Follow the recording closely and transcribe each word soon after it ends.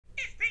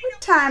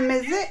time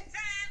is it?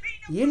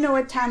 You know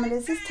what time it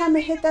is. It's time to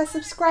hit that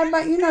subscribe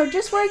button. You know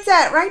just where it's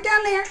at. Right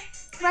down there.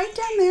 Right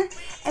down there.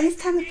 And it's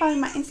time to follow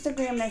my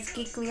Instagram. That's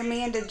Geekly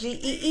Amanda.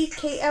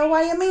 Geekly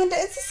Amanda.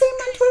 It's the same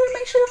on Twitter.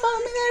 Make sure to follow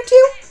me there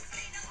too.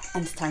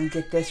 And it's time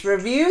to get this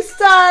review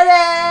started.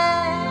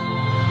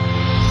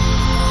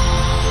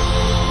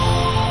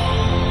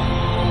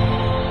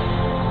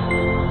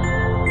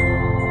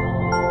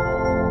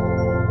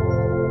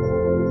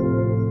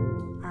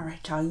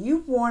 Y'all,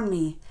 you warned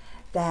me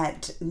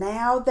that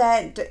now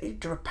that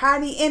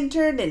Draupadi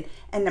entered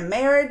and the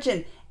marriage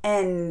and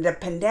the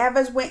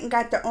Pandavas went and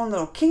got their own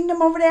little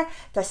kingdom over there,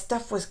 that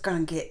stuff was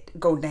gonna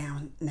go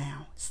down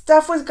now.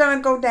 Stuff was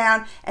gonna go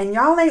down, and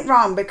y'all ain't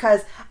wrong,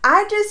 because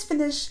I just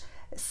finished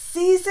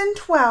season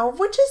 12,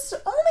 which is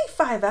only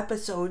 5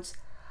 episodes,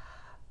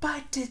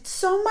 but did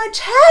so much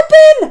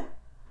happen.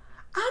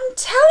 I'm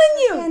telling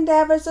you,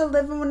 Pandavas are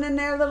living in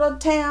their little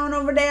town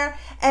over there,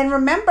 and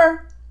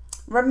remember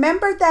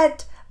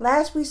that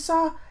last we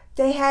saw,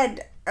 they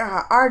had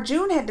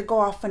Arjun had to go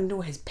off and do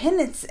his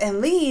penance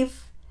and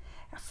leave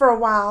for a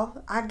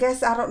while. I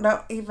guess I don't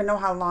even know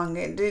how long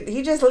it did.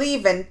 He just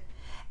leaving,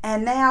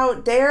 and now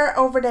they're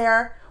over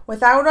there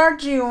without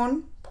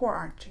Arjun. Poor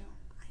Arjun.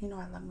 You know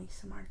I love me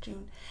some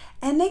Arjun.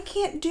 And they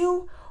can't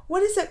do,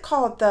 what is it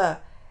called? The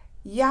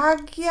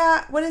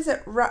Yagya. What is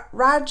it?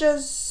 Rajasuya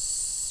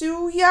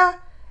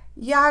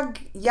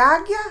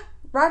Yagya.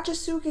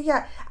 Rajasuya,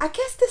 yeah. I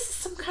guess this is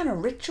some kind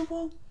of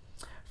ritual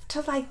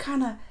to like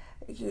kind of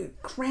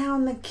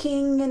crown the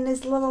king in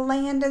this little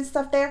land and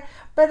stuff there.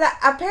 But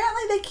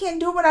apparently they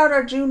can't do it without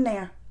Arjun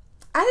there.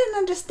 I didn't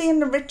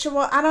understand the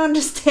ritual. I don't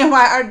understand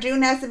why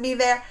Arjun has to be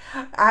there.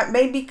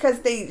 Maybe because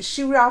they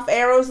shoot off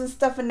arrows and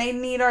stuff and they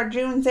need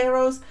Arjun's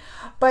arrows.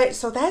 But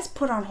so that's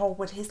put on hold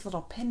with his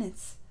little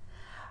penance.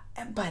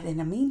 But in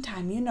the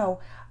meantime, you know,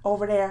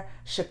 over there,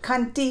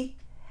 Shakunti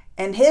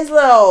and his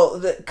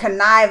little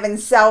conniving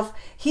self,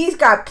 he's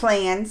got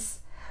plans.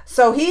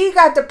 So he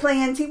got the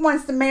plans. He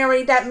wants to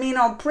marry that mean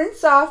old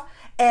prince off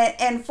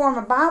and form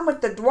a bond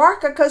with the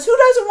Dwarka. Because who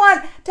doesn't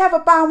want to have a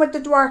bond with the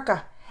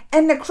Dwarka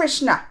and the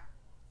Krishna?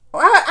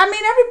 I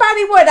mean,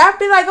 everybody would. I'd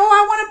be like, oh,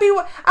 I want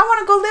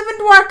to go live in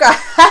Dwarka.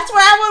 That's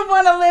where I would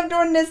want to live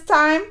during this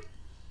time.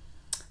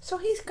 So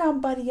he's gone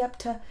buddy up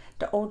to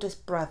the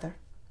oldest brother.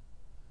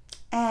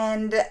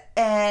 And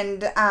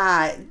tells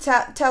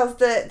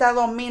that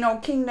little mean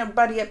old king to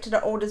buddy up to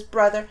the oldest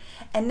brother,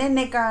 and then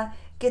they gonna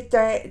get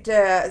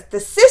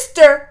the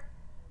sister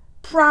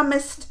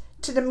promised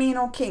to the mean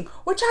old king,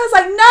 which I was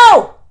like,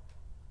 no,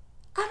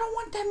 I don't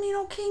want that mean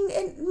old king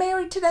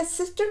married to that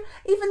sister.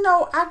 Even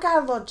though I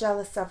got a little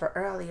jealous of her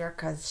earlier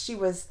because she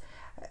was,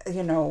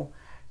 you know,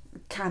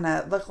 kind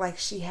of looked like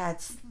she had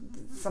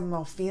some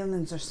little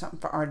feelings or something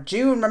for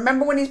Arjun.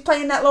 Remember when he's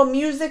playing that little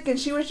music and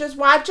she was just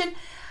watching?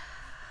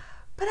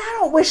 But I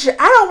don't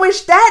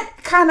wish that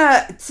kind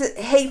of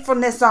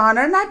hatefulness on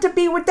her, not to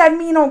be with that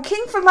mean old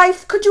king for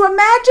life. Could you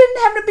imagine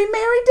having to be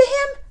married to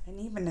him? And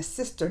even the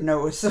sister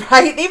knows,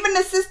 right? Even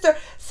the sister,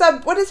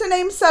 what is her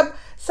name?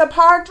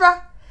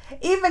 Subhadra?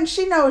 Even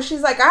she knows.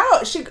 She's like,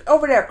 she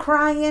over there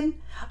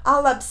crying,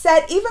 all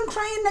upset, even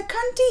crying to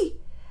Kunti.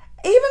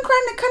 Even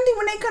crying to Kunti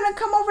when they gonna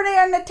come over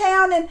there in the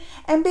town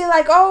and be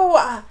like,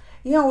 oh,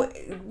 you know,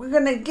 we're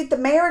gonna get the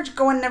marriage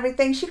going and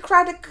everything. She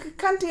cried to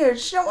Kunti,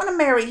 she don't want to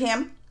marry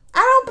him. I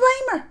don't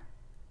blame her.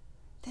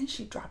 Then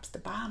she drops the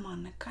bomb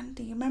on the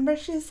Kunti. Remember?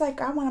 She's like,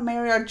 I want to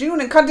marry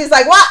Arjun. And Kunti's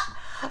like, what?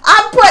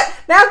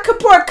 Now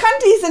poor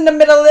Kunti's in the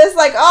middle of this.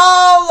 Like,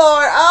 oh,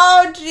 Lord.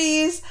 Oh,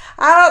 geez.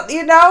 I don't,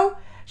 you know.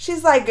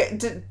 She's like,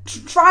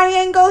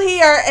 triangle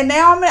here. And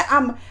now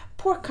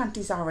poor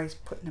Kunti's always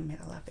put in the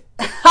middle of it.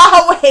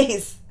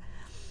 Always.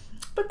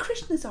 But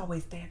Krishna's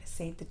always there to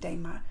save the day,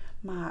 my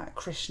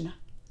Krishna.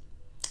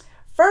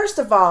 First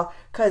of all,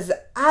 because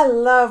I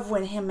love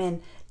when him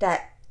and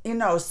that, you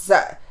know,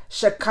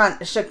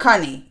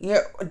 Shakuni,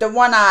 the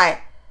one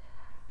eye.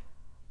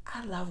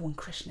 I love when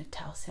Krishna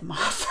tells him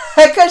off.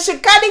 Because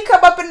Shakuni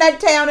come up in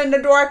that town in the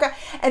Dwarka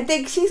and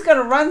thinks he's going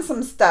to run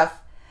some stuff.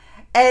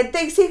 And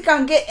thinks he's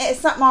going to get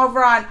something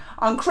over on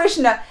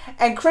Krishna.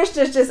 And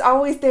Krishna's just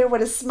always there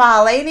with a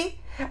smile, ain't he?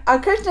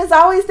 Krishna's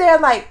always there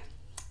like,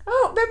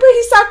 oh, remember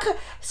he saw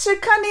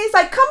Shakuni. He's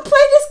like, come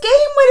play this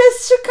game with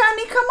us,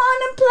 Shakuni. Come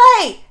on and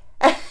play.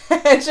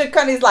 And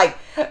Shakuni's like,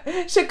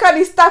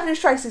 Shakuni stopped his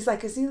tracks. He's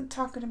like, is he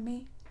talking to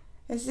me?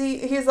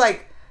 He's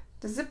like,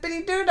 the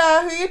zippity doo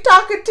dah, who you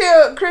talking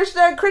to,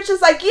 Krishna?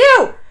 Krishna's like,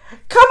 you,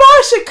 come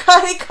on,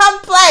 Shakuni,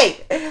 come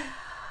play.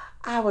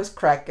 I was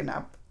cracking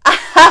up.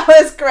 I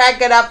was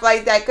cracking up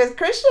like that because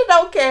Krishna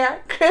don't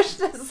care.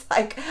 Krishna's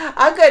like,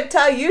 I'm going to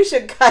tell you,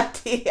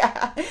 Shakuni.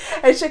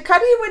 And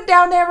Shakuni went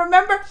down there,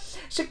 remember?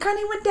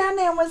 Shakuni went down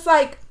there and was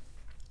like,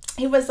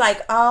 he was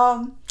like,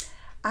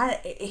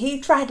 he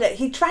tried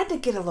to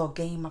get a little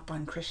game up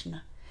on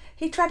Krishna.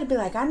 He tried to be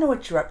like, I know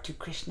what you're up to,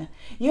 Krishna.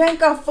 You ain't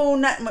gonna fool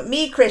nothing with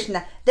me,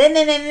 Krishna.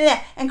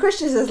 And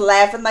Krishna's just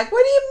laughing like,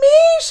 what do you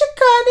mean,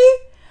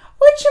 Shakuni?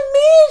 What you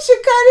mean,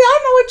 Shakani? I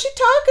don't know what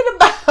you're talking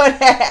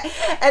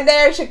about. And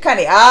there's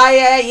Shakani. Oh,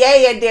 yeah,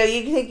 you do.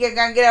 You think you're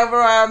going to get over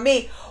on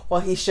me?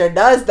 Well, he sure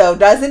does, though,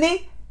 doesn't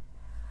he?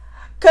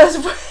 Because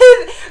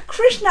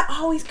Krishna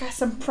always got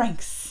some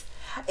pranks.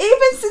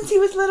 Even since he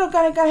was little,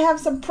 gotta have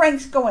some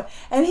pranks going.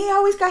 And he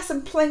always got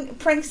some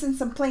pranks and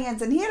some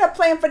plans. And he ended up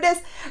playing for this.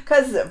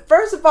 Because,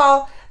 first of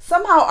all,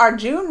 somehow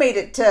Arjun made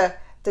it to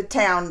the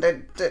town,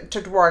 to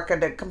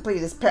Dwarka, to complete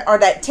his, or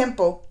that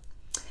temple.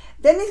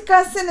 Then he's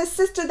gonna send his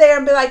sister there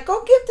and be like,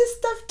 go give this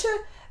stuff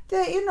to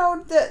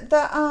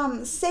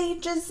the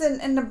sages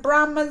and the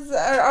brahmas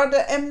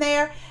in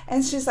there.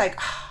 And she's like,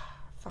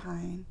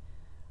 fine.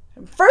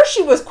 First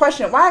she was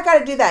questioning, why I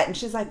gotta do that? And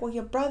she's like, well,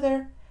 your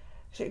brother,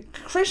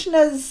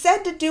 Krishna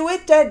said to do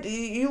it, that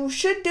you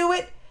should do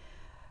it.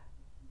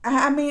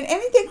 I mean,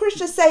 anything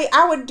Krishna say,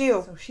 I would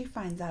do. So she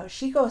finds out.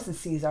 She goes and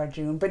sees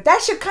Arjun. But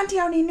that Shakunti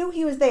already knew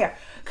he was there.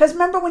 Because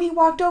remember when he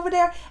walked over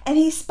there and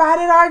he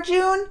spotted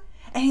Arjun?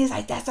 And he's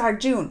like, that's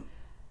Arjun.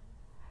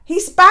 He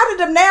spotted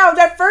him now.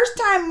 That first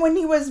time when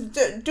he was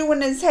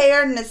doing his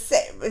hair and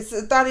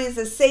thought he was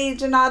a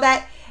sage and all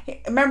that.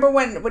 Remember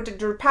when with the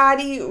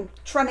Draupadi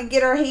trying to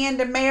get her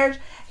hand in marriage?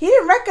 He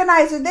didn't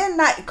recognize her then.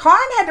 Karn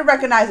had to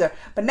recognize her.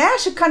 But now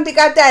Shakunti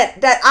got that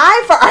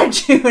eye for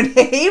Arjun.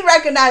 He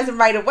recognized him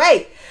right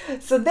away.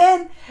 So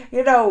then,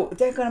 they're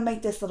going to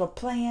make this little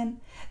plan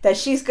that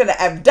she's going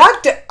to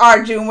abduct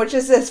Arjun, which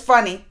is just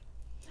funny.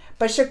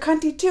 But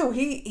Shakunti too,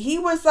 he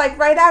was like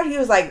right out. He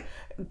was like,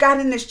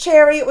 got in his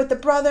chariot with the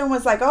brother and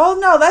was like, oh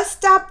no, let's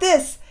stop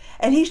this.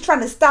 And he's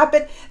trying to stop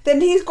it. Then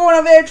he's going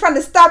over there trying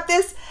to stop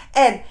this.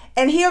 And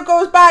here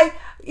goes by,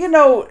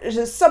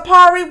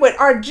 Sapari with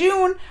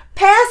Arjun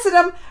passing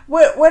him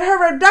with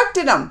her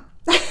abducting him.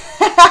 Then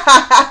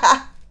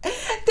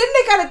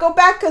they got to go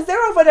back because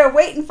they're over there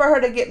waiting for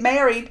her to get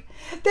married.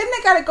 Then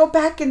they got to go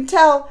back and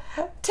tell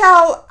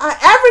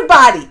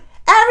everybody.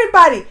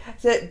 Everybody,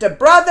 the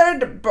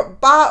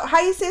brother, how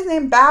you say his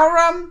name,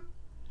 Balram.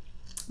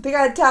 They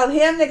gotta tell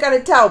him. They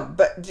gotta tell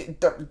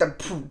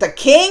the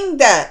king,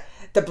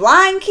 the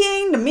blind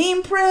king, the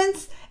mean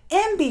prince,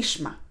 and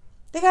Bhishma.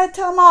 They gotta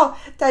tell them all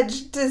that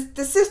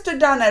the sister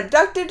done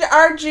abducted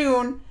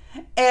Arjun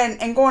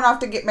and going off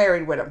to get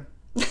married with him.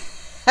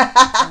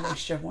 And they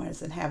sure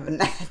wasn't having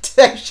that.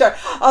 They sure.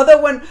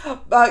 Although when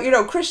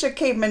Krishna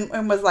came in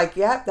and was like,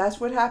 "Yep, that's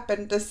what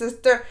happened." The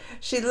sister,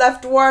 she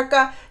left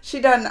Dwarka. She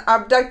done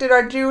abducted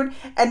Arjun,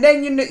 and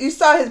then you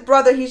saw his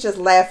brother. He's just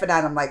laughing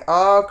at him like,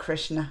 "Oh,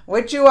 Krishna,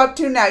 what you up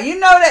to now?" You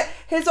know that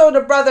his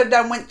older brother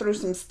done went through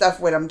some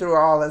stuff with him through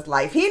all his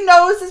life. He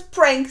knows his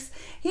pranks.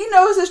 He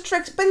knows his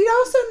tricks, but he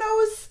also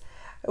knows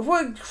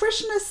what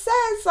Krishna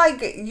says.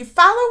 Like, you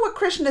follow what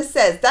Krishna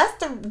says.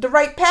 That's the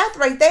right path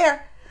right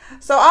there.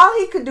 So all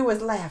he could do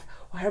was laugh.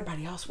 Well,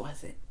 everybody else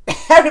wasn't.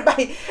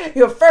 Everybody,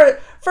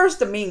 first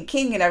the mean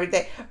king and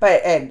everything,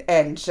 but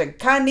and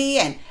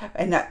Shakani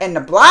and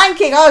the blind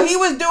king. Oh, he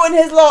was doing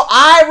his little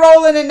eye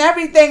rolling and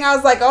everything. I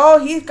was like,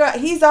 oh,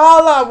 he's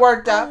all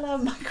worked up. I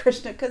love my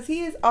Krishna because he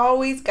has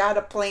always got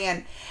a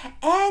plan,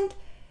 and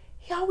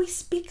he always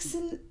speaks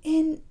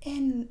in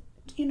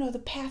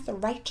the path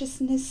of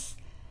righteousness,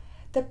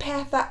 the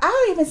path of, I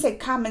don't even say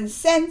common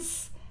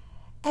sense.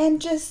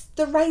 And just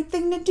the right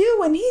thing to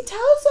do. And he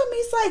tells him,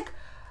 he's like,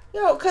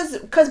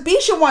 because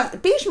Bhishma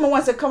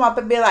wants to come up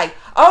and be like,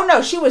 oh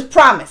no, she was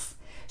promised.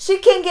 She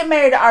can't get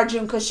married to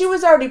Arjun because she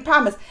was already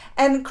promised.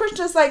 And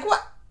Krishna's like,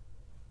 what?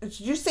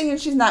 You saying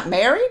she's not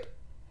married?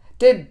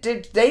 Did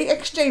they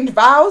exchange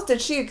vows?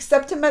 Did she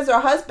accept him as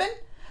her husband?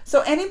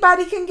 So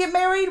anybody can get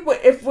married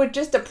with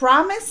just a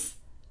promise?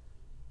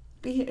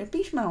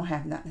 Bhishma don't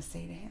have nothing to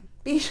say to him.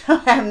 Bhishma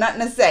don't have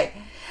nothing to say.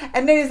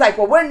 And then he's like,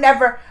 well, we're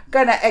never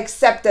going to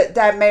accept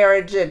that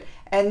marriage and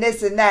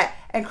this and that.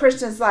 And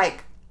Krishna's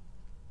like,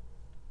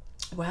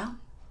 well,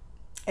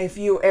 if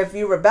you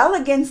rebel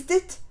against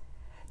it,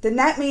 then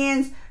that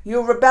means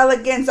you'll rebel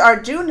against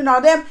Arjun and all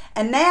them.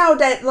 And now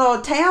that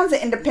little town's an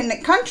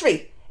independent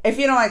country. If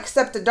you don't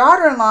accept the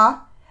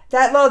daughter-in-law,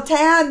 that little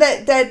town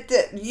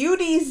that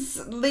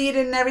Yudi's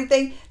leading and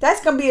everything,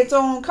 that's going to be its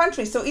own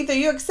country. So either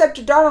you accept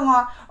your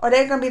daughter-in-law or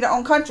they're going to be their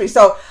own country.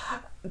 So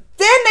then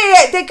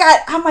they got,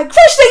 I'm like,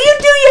 Krishna, you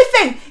do your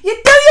thing.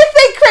 You do your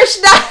thing,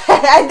 Krishna.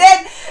 And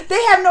then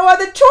they have no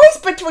other choice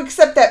but to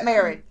accept that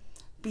marriage.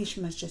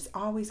 Bhishma's just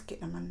always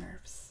getting on my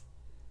nerves.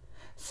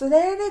 So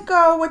there they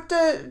go with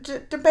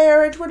the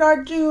marriage with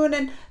Arjun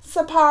and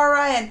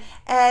Sapara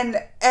and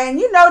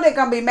they're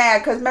going to be mad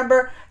because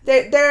remember,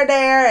 they're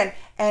there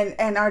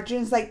and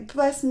Arjun's like,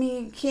 bless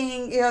me,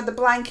 king, the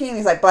blind king.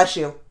 He's like, bless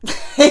you.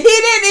 he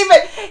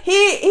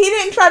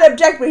didn't try to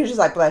object, but he was just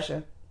like, bless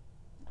you.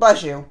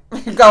 Bless you.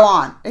 Go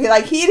on. He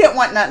didn't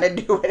want nothing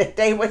to do with it.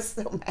 They were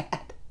so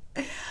mad.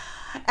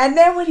 And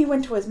then when he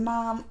went to his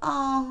mom,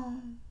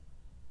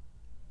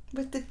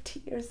 with the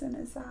tears in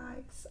his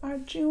eyes,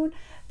 Arjun,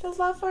 the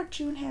love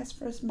Arjun has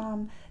for his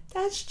mom,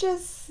 it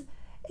just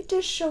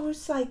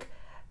shows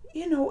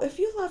if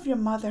you love your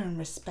mother and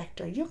respect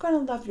her, you're going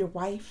to love your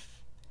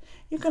wife.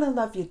 You're going to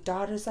love your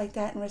daughters like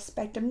that and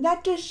respect them.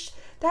 That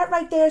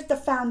right there is the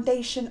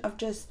foundation of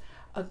just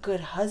a good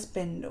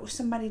husband, or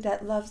somebody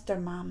that loves their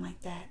mom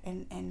like that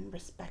and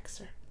respects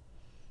her.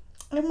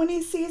 And when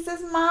he sees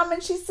his mom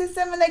and she sees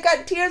him and they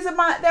got tears in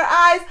their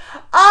eyes,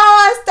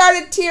 I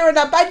started tearing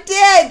up. I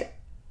did.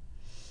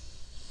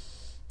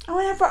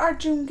 Whenever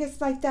Arjun gets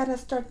like that, I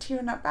start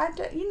tearing up. I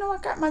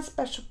got my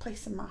special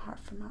place in my heart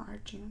for my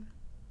Arjun.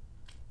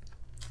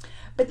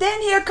 But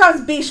then here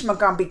comes Bhishma,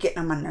 gonna be getting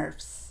on my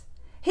nerves.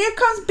 Here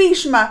comes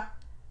Bhishma,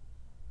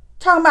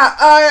 talking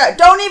about,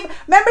 don't even,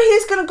 remember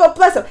he's gonna go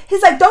bless him.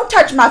 He's like, don't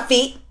touch my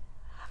feet.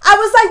 I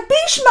was like,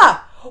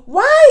 Bhishma,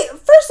 why?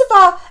 First of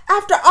all,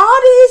 after all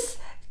these,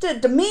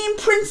 the mean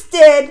prince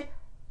did,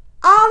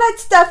 all that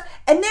stuff,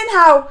 and then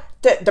how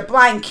the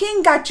blind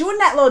king got you in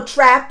that little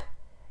trap,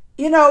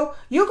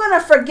 you're gonna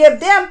forgive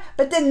them,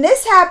 but then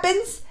this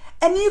happens,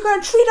 and then you're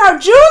gonna treat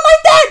Arjun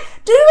like that?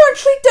 Do you want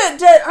to treat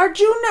the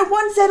Arjun, the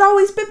ones that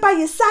always been by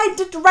your side,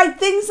 did the right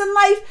things in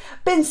life,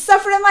 been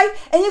suffering in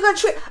life, and you're gonna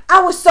treat?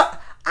 I'm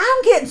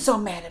getting so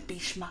mad at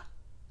Bhishma,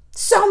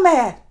 so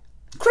mad.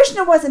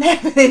 Krishna wasn't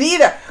having it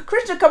either.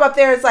 Krishna come up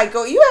there and is like,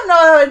 oh, you have no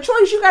other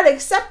choice. You got to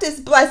accept his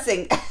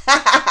blessing.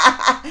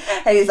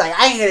 And he's like,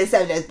 I ain't going to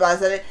accept this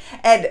blessing.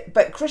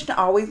 But Krishna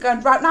always going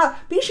to drop knowledge.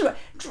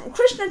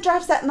 Krishna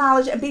drops that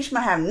knowledge and Bhishma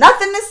have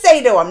nothing to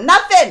say to him.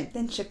 Nothing.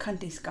 Then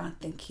Shikandi's going to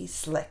think he's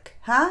slick.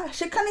 Huh?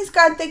 Shikandi's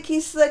going to think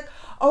he's slick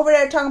over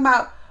there talking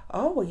about,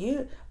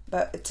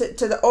 but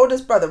to the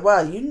oldest brother,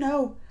 well,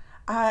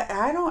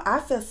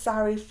 I feel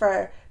sorry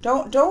for,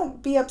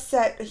 don't be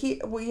upset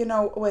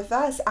with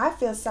us. I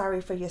feel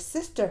sorry for your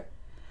sister.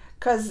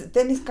 Because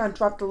then he's going to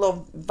drop the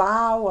little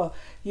vow of,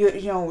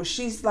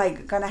 she's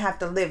like going to have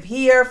to live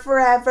here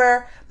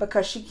forever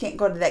because she can't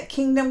go to that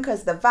kingdom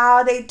because the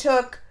vow they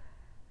took.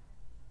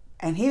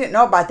 And he didn't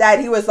know about that.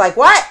 He was like,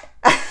 what?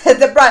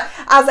 I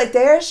was like,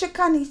 there's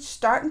Shikani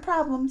starting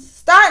problems.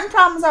 Starting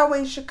problems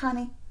always,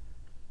 Shikani.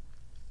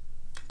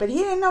 But he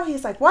didn't know.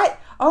 He's like, what?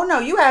 Oh, no,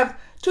 you have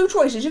two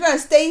choices. You're going to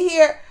stay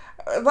here,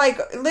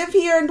 live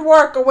here in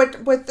Dwarka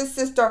with the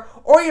sister,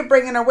 or you're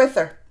bringing her with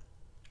her.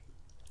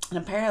 And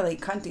apparently,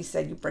 Kunti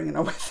said you're bringing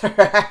her with her.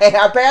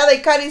 Apparently,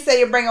 Kunti said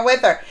you're bringing her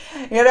with her.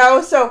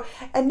 So,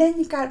 and then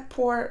you got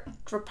poor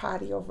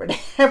Draupadi over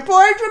there.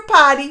 Poor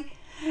Draupadi.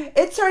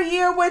 It's her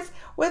year with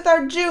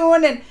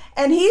Arjun,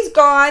 and he's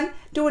gone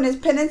doing his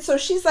penance. So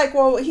she's like,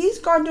 well, he's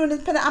gone doing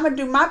his penance. I'm going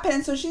to do my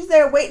penance. So she's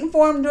there waiting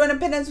for him, doing a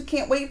penance. We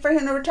can't wait for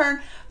him to return.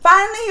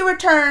 Finally, he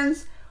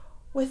returns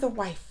with a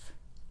wife.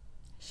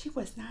 She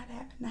was not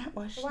having that,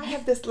 was she? I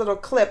have this little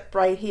clip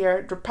right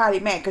here, Draupadi,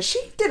 man, because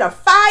she did a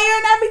fire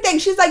and everything.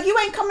 She's like, you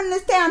ain't coming to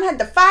this town, had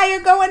the fire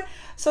going.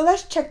 So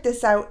let's check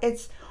this out.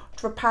 It's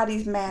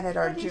Draupadi's mad at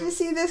Arjun. Did you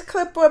see this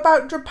clip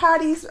about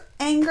Draupadi's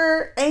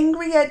angry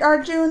at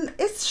Arjun?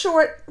 It's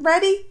short.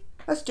 Ready?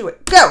 Let's do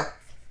it. Go!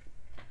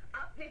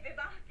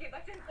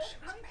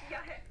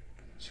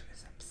 She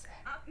was upset.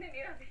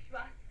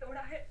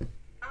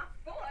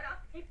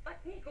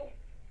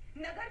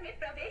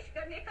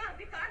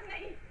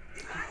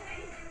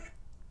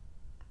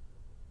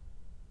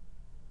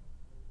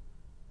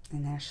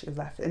 And there she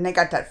left. And they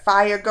got that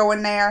fire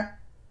going there.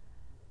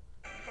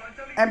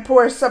 And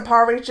poor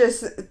Subhadra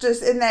just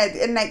in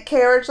that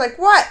carriage, like,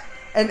 what?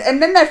 And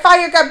then that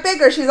fire got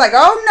bigger. She's like,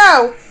 oh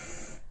no.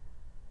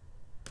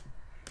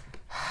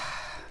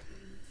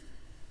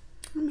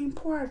 I mean,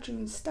 poor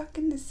Arjun's stuck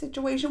in this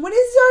situation. What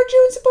is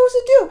Arjun supposed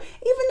to do?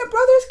 Even the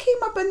brothers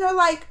came up and they're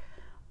like,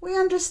 we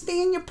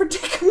understand your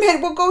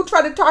predicament. We'll go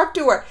try to talk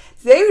to her.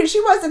 She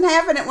wasn't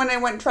having it when I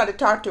went and tried to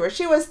talk to her.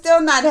 She was still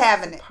not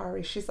having it.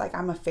 Pari, she's like,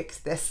 I'm going to fix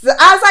this. I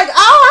was like,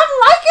 oh, I'm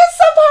liking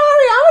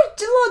Subhadra. I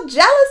was a little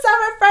jealous of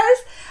her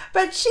first.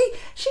 But she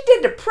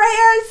did the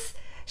prayers.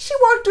 She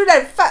walked through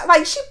that,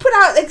 she put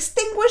out,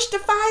 extinguished the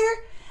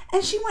fire.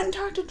 And she went and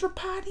talked to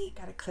Draupadi.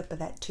 Got a clip of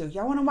that too.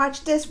 Y'all want to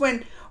watch this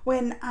when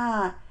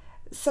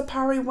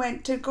Subhadra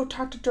went to go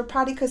talk to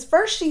Draupadi? Because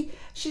first she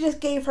just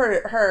gave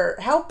her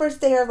helpers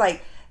there,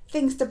 like,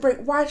 things to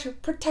bring. Watch,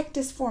 protect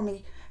this for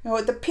me.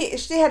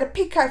 She had a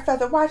peacock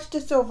feather. Watch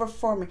this over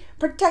for me.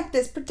 Protect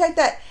this, protect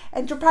that.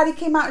 And Draupadi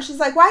came out and she's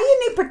like, why you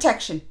need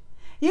protection?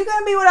 You're going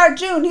to be with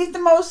Arjun. He's the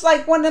most,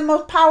 one of the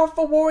most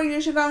powerful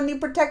warriors. You're going to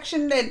need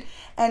protection.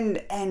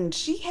 And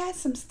she had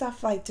some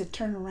stuff to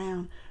turn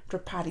around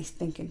Draupadi's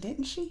thinking,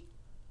 didn't she?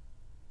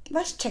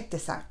 Let's check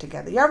this out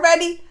together. Y'all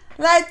ready?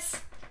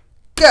 Let's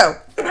go.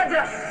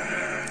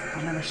 I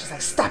remember she's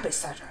like, stop it,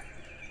 Subhadra.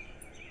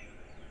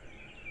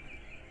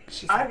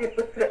 She's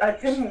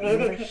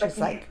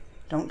like,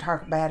 don't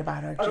talk bad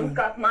about Arjun.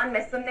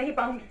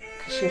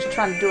 She was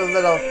trying to do a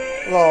little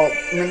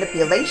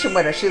manipulation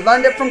with her. She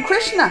learned it from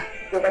Krishna.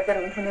 And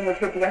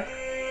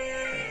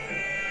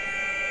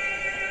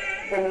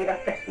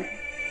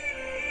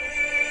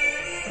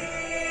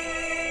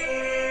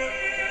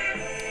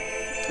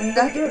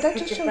that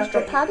just shows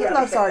Draupadi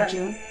loves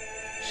Arjun.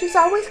 She's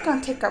always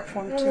going to take up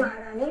for him too.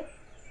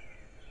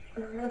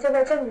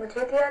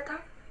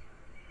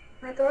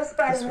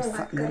 This was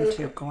something new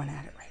too, going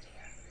at it right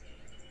here.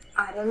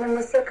 आर्य ने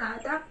मुझसे कहा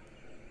था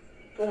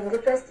कि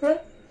इंद्रप्रस्थ में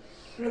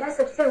मेरा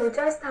सबसे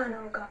ऊंचा स्थान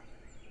होगा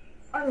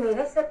और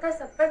मेरी सत्ता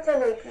सब पर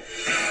चलेगी।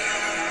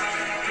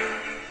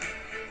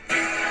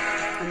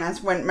 And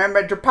that's when,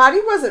 remember, Draupadi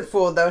wasn't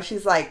fooled though.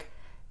 She's like,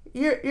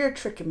 you're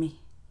tricking me.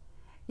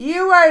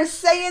 You are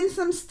saying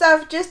some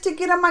stuff just to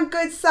get on my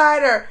good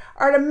side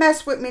or to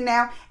mess with me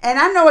now. And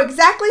I know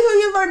exactly who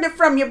you learned it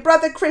from, your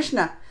brother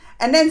Krishna.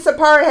 And then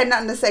Subhadra had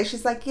nothing to say.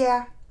 She's like,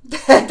 yeah,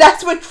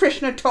 that's what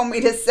Krishna told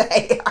me to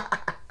say.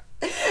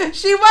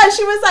 She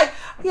was like,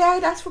 yeah,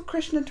 that's what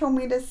Krishna told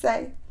me to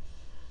say.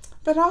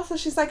 But also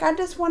she's like, I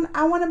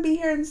want to be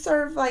here and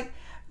serve, like,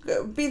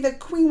 be the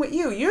queen with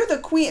you. You're the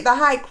queen, the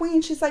high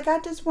queen. She's like,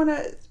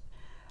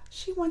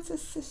 she wants a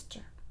sister.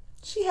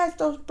 She has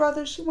those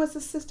brothers. She wants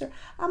a sister.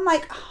 I'm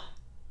like, oh,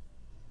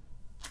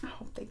 I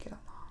hope they get along.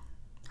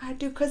 I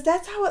do, because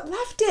that's how it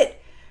left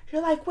it.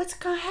 You're like, what's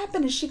going to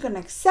happen? Is she going to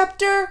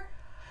accept her?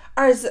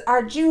 Or is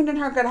Arjun and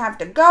her going to have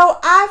to go?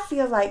 I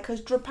feel like,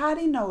 because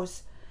Draupadi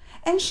knows.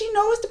 And she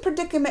knows the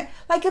predicament.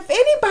 Like, if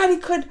anybody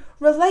could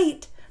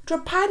relate,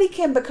 Draupadi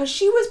can, because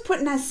she was put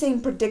in that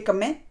same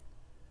predicament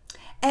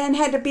and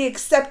had to be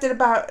accepted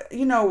about,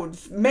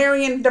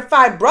 marrying the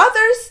 5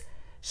 brothers.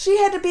 She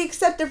had to be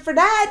accepted for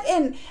that,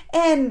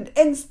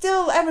 and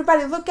still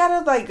everybody look at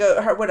her like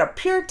her with a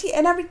purity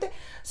and everything.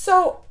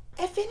 So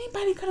if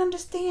anybody could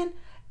understand,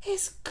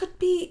 it could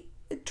be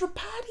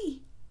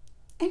Draupadi,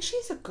 and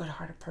she's a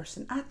good-hearted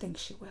person. I think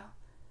she will,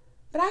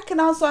 but I can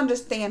also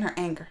understand her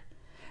anger,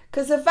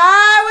 because if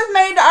I was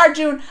married to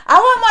Arjun, I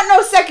wouldn't want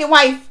no second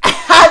wife.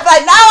 I was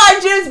like, no,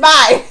 Arjun's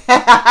mine.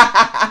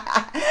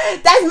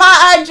 That's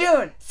my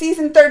Arjun.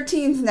 Season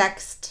 13's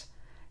next.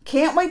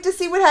 Can't wait to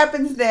see what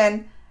happens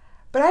then.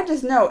 But I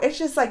just know, it's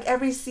just like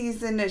every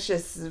season is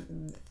just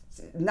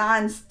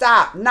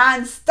non-stop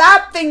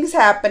things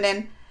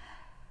happening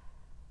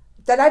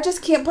that I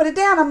just can't put it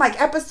down. I'm like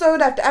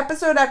episode after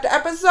episode after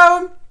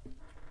episode.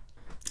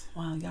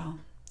 Well, y'all,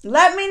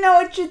 let me know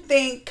what you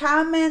think.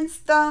 Comments,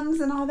 thumbs,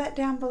 and all that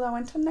down below.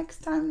 Until next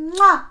time,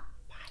 mwah!